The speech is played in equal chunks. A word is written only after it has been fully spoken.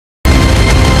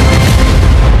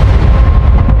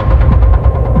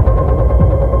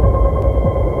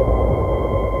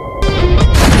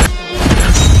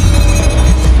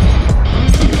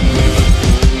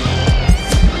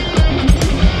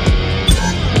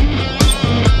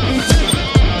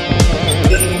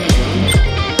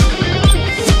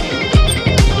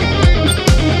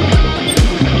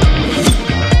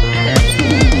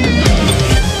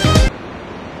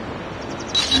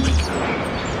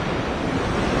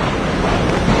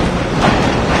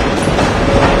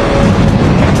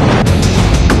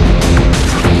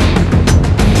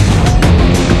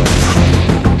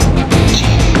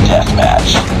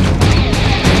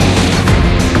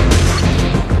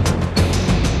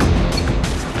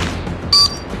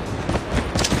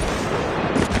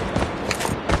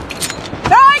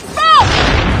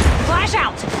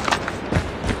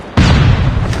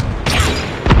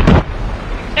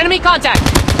contact!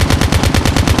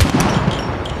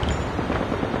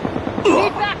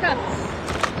 Need backup!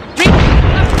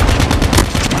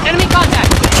 Enemy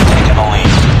contact! Taking the lead.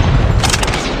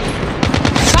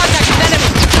 Contact with enemy!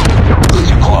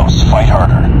 Too close. Fight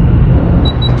harder.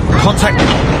 Contact.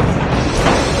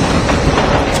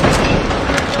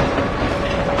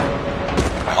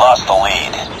 We lost the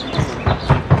lead.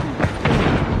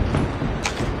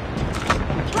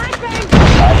 Time for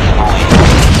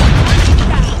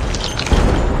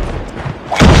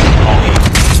the lead.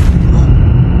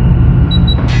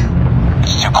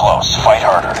 It's too close. Fight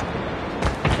harder.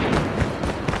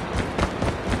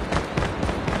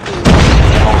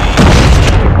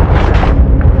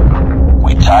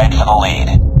 We tied for the lead.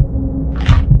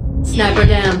 Sniper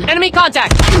down. Enemy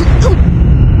contact!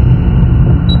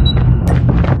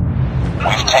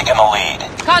 We've taken the lead.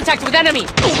 Contact with enemy!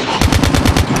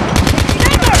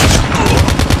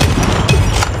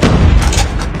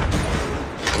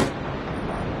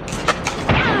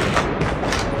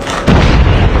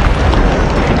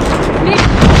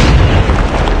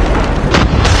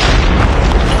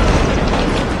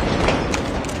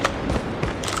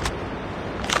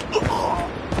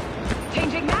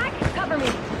 Changing mag, cover me.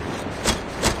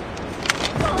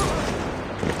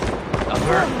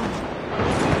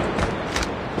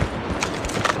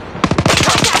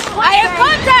 I have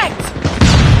contact!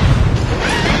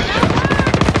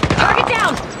 Target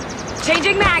down.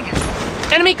 Changing mag.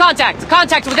 Enemy contact!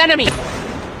 Contact with enemy!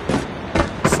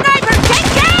 Sniper, get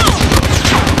down!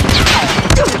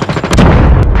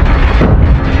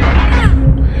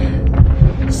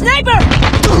 Sniper!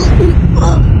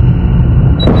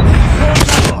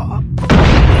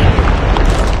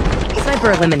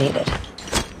 Sniper eliminated.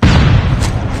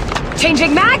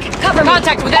 Changing mag, cover me.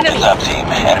 Contact with enemy! Heads up, team.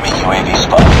 Enemy UAV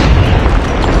spotted.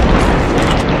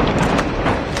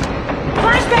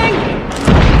 Flashbang!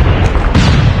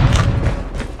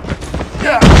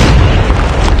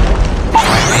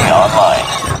 UAV online.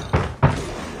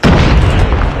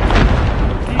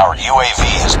 Our UAV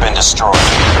has been destroyed.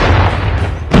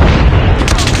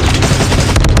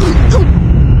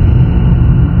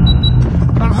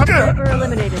 Sniper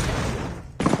eliminated.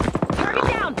 Target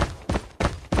down.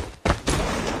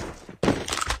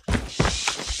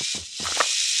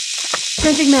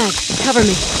 Changing mag, cover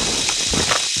me.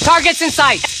 Targets in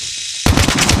sight!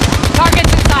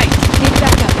 Targets in sight! Need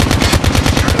backup.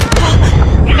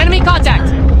 Enemy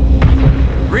contact!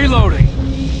 Reloading.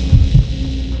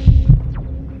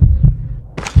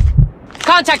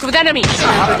 Contact with enemy!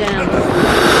 Sniper down.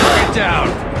 Target down.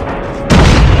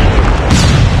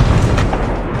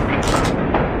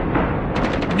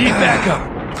 Need backup.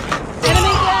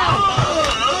 Enemy down!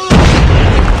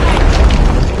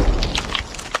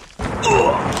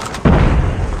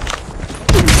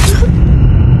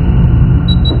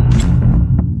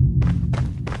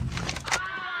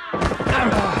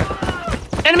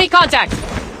 Enemy contact!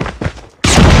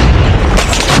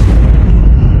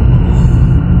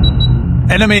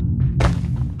 Enemy.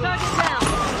 Target down.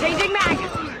 Changing mag.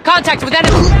 Contact with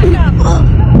enemy! Backup.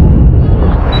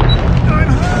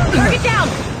 Target down.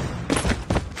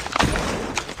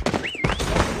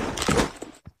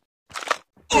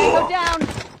 Tango down.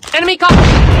 Enemy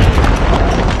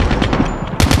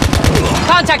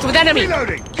contact with enemy!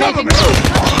 Reloading. Cover me.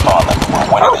 Keep on them.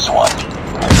 We're winning this one.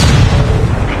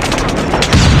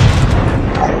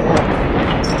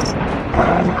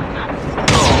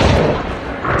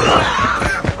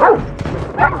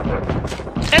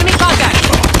 Enemy contact!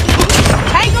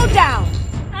 Tango down.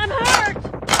 I'm hurt.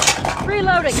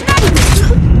 Reloading.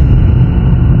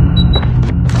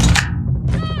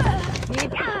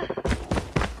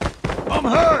 I'm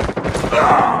hurt.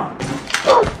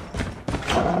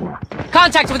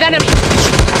 Contact with enemy!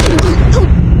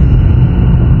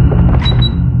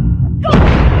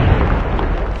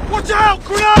 Watch out!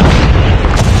 Grenade!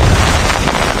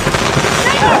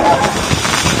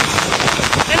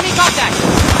 Enemy contact!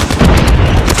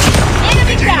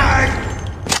 Enemy down.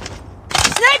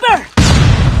 Sniper!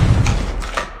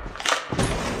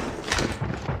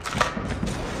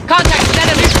 Contact with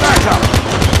enemy!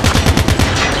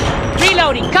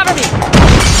 Reloading! Cover me!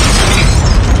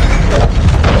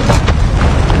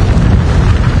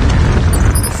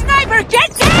 Sniper, get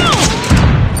down!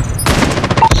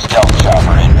 Stealth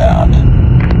chopper inbound.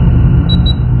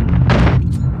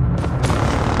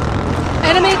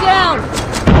 Enemy down!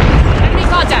 Enemy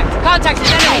contact! Contact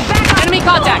with enemy! Enemy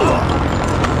contact!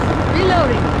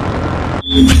 Reloading.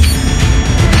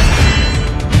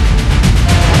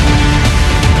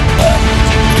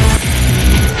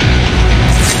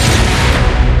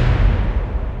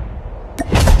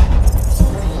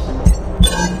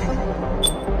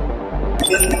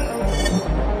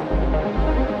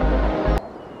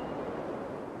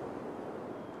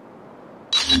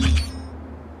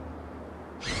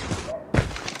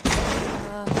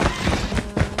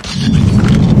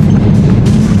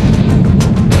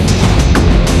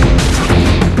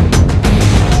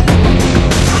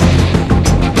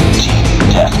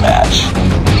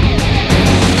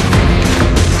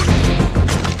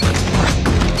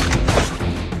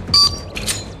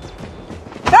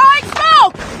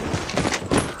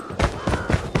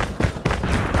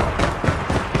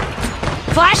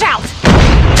 Flash out!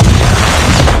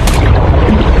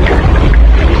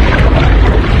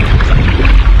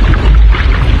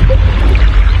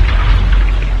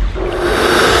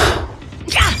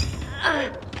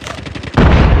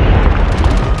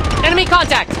 Enemy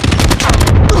contact!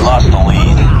 Lost the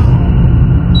lead.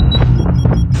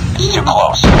 It's too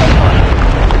close.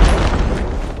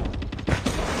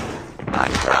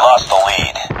 Lost the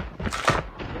lead.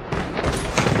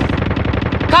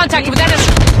 Contact with enemy!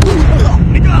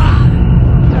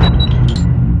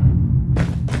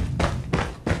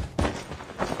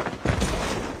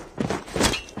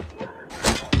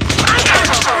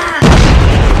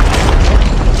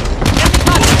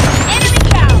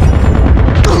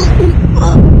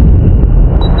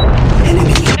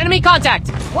 Enemy contact!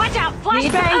 Watch out!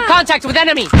 Flashbang! Contact with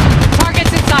enemy!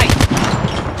 Targets in sight!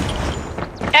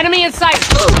 Enemy in sight!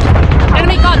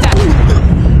 Enemy contact!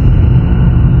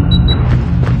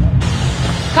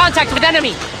 Contact with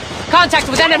enemy! Contact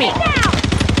with enemy!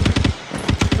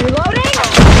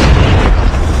 Reloading!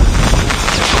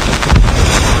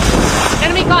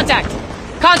 Enemy contact!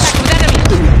 Contact with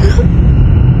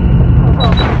enemy!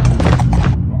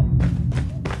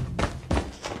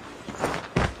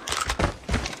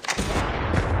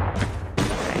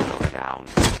 Down.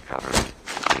 Cover.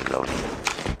 Reloading.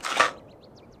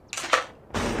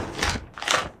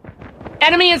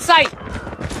 Enemy in sight!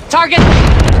 Target!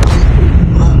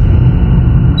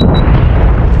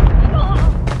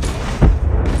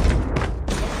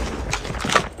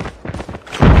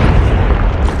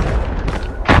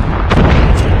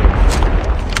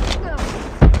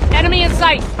 Enemy in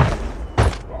sight!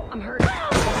 I'm hurt.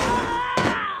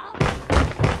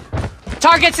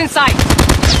 Targets in sight!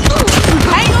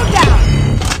 Tango down!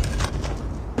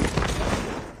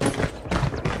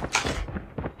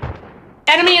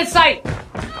 Enemy in sight!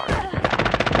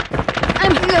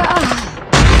 I'm...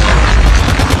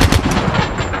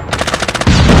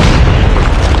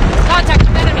 Contact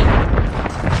with enemy!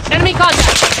 Enemy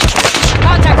contact!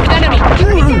 Contact with enemy!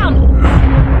 Target down!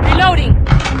 Reloading!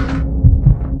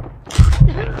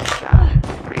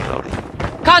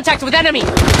 Reloading. Contact with enemy!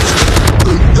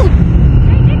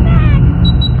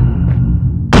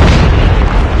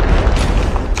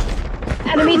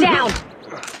 Enemy down!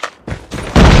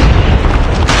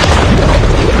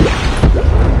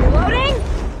 Reloading!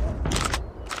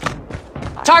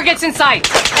 Targets in sight!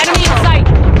 Enemy in sight!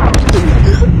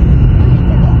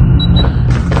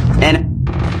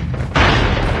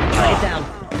 Target down.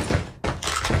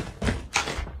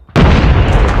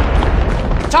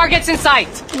 Targets in sight!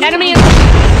 Enemy in...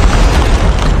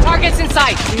 Targets in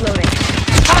sight! Reloading.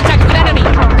 Contact with enemy!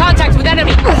 Contact with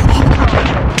enemy!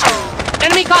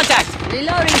 Enemy contact!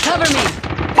 Reloading, cover me.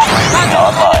 UAV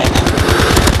online.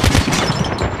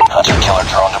 Hunter-killer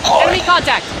drone deployed. Enemy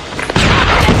contact!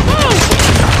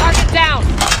 Target down!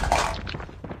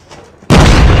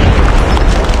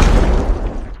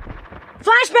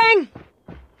 Flashbang!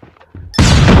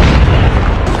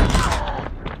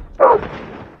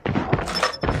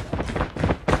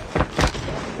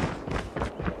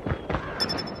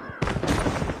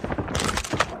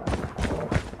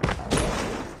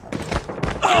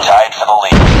 Tied for the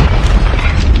lead.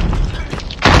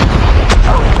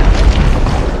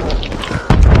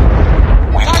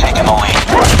 We've taken the lead.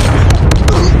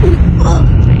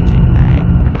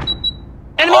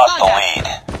 Enemy Lost the contact! lead.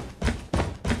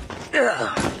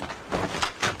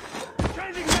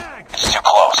 It's too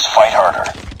close. Fight harder.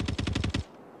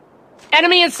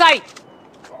 Enemy in sight!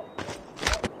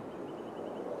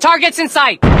 Targets in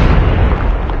sight!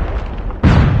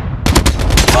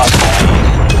 Lost the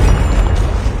lead.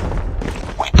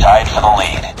 We tied for the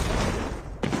lead.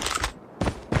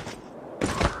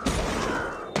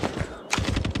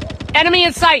 Enemy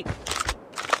in sight!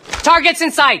 Targets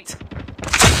in sight!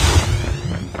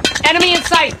 Enemy in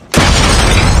sight!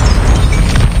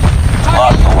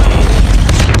 Lost the lead.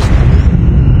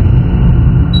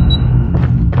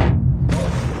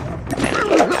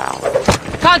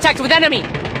 Contact with enemy!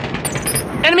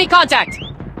 Enemy contact!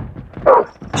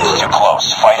 It's too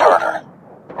close. Fight harder.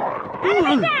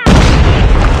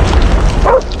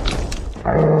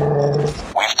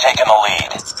 We've taken the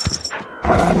lead.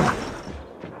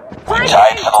 We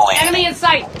tied for the lead. Enemy in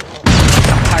sight!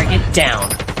 Target down.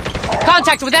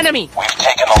 Contact with enemy! We've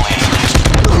taken the lead.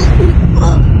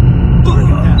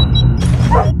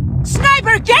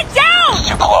 Sniper, get down! It's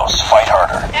too close. Fight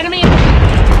harder. Enemy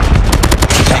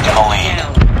We've taken the lead.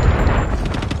 down.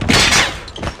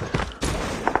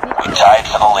 We tied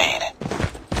for the lead.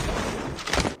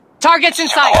 Targets in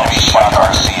sight! Enemy Shock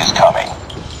RC is coming.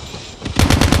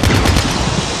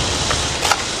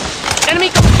 Enemy...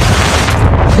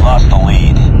 Lost the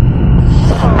lead.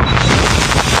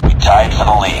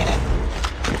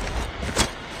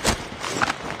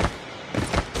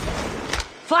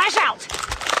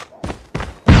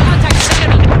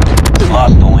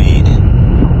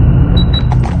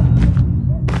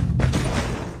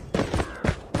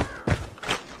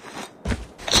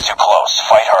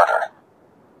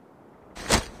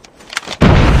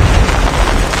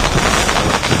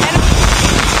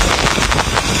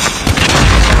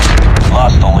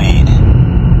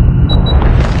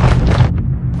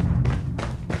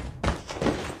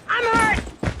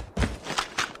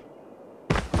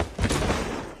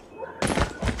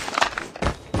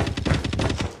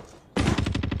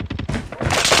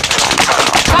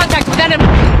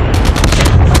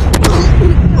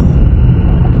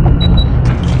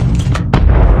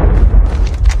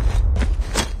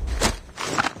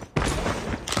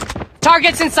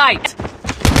 Targets in sight!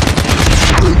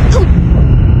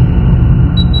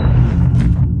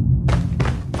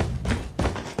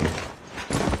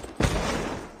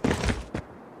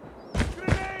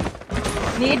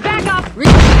 Need backup.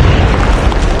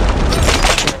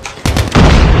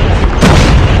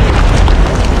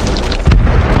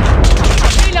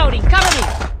 Reloading, cover me!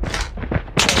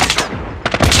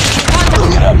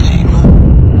 Get up, team.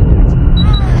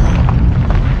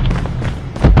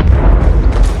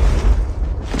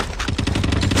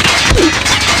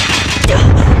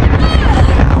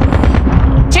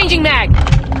 Changing mag!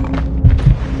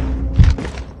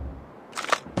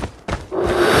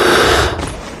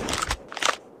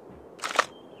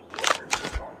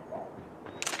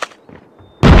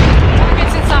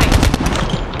 Targets in sight!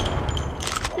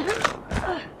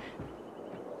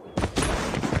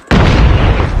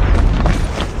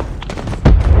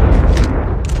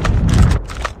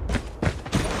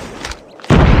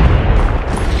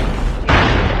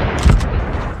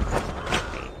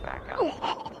 Back up.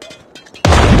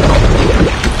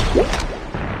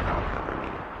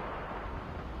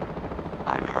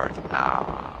 I'm hurt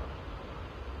now.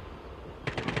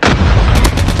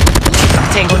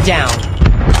 Tango down.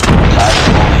 Time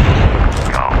to lead.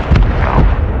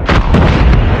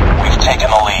 We've taken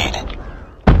the lead.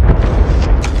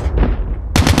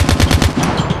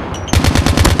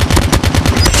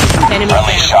 Enemy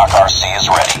Friendly down. Shock RC is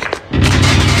ready.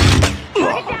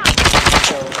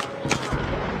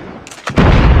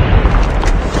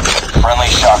 Friendly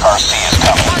Shock RC is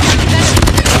coming.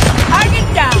 Target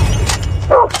down.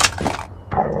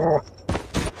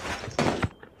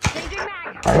 Changing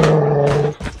mag.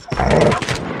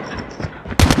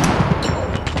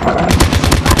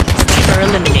 Sniper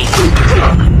eliminated.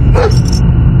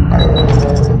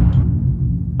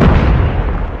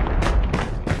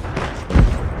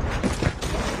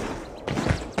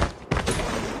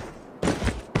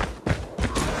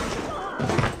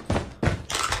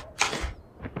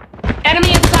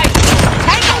 Enemy in sight!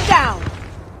 Tango down.